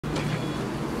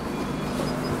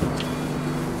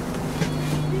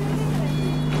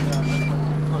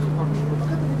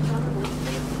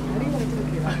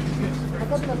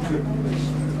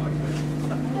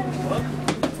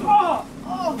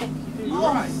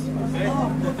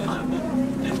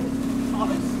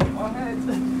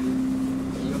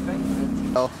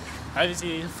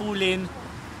Obviously, full in,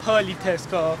 pearly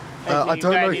Tesco. I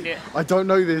don't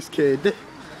know this kid.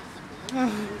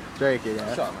 Joking,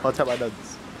 yeah. I'll take my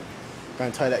nuts. Go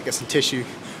and toilet, get some tissue,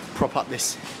 prop up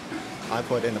this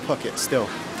iPod in the pocket still.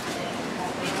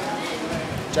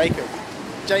 Jacob.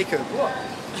 What?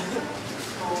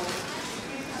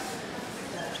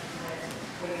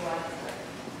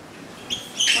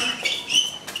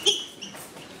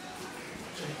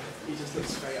 He just looks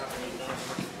straight at me.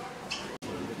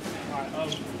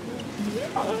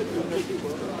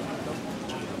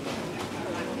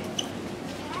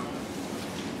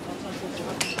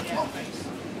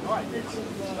 Alright,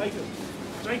 Alright,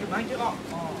 Jacob, man, get up.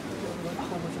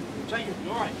 Jacob,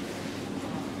 you alright?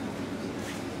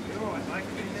 You're alright, mate.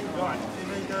 You're alright. You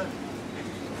need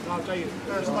no, Jacob,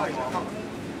 first stage, come on.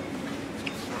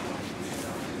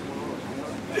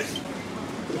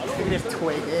 Look at this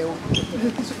twig, ew.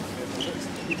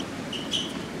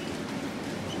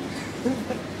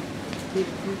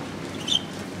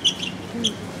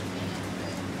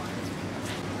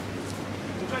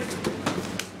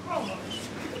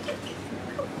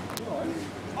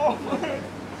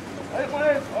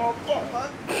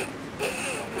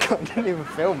 I didn't even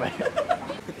film it.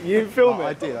 You didn't film it?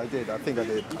 I did. I think I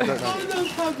did. I don't know.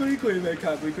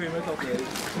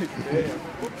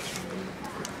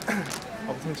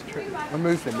 I'm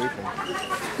moving.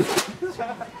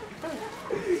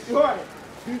 You alright?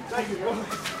 Jacob, you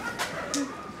alright?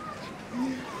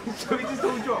 So we just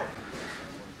all drop?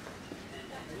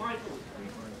 Michael.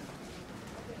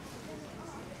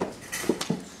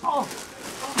 Oh!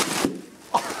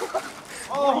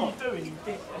 What are you doing, you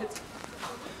dickhead?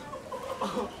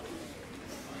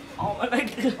 Oh, my leg.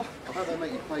 I bet they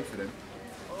make you play for them.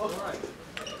 Alright.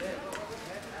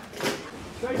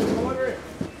 Jacob, come over here.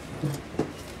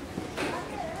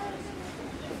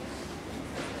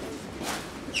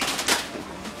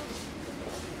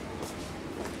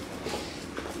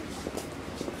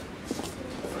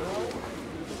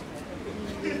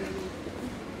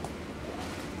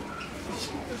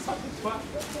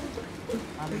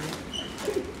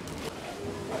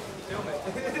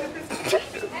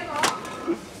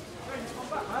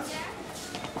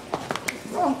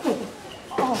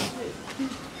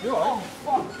 You're all right.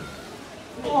 Oh, fuck.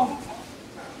 Oh.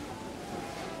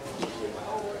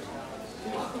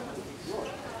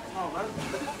 Oh, man.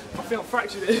 I think I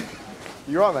fractured it.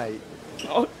 You right, mate?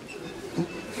 Oh.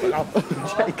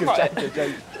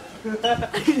 Jacob.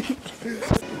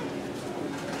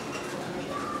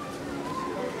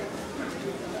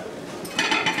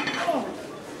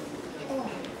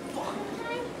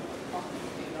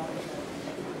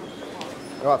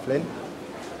 You alright, Flynn?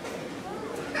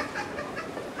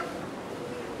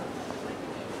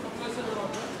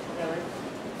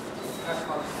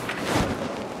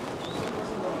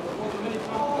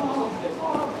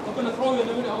 I'm gonna throw you in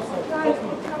a minute outside.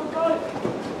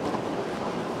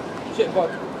 Shit, bud.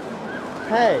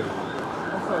 Hey!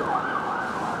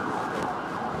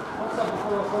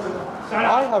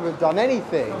 I haven't done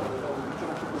anything.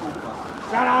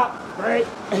 Shut up! Great!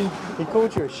 He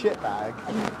called you a shitbag,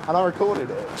 and I recorded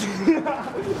it.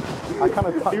 I kind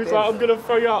of tucked He was in. like, I'm gonna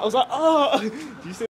throw you out. I was like, oh! Do you see?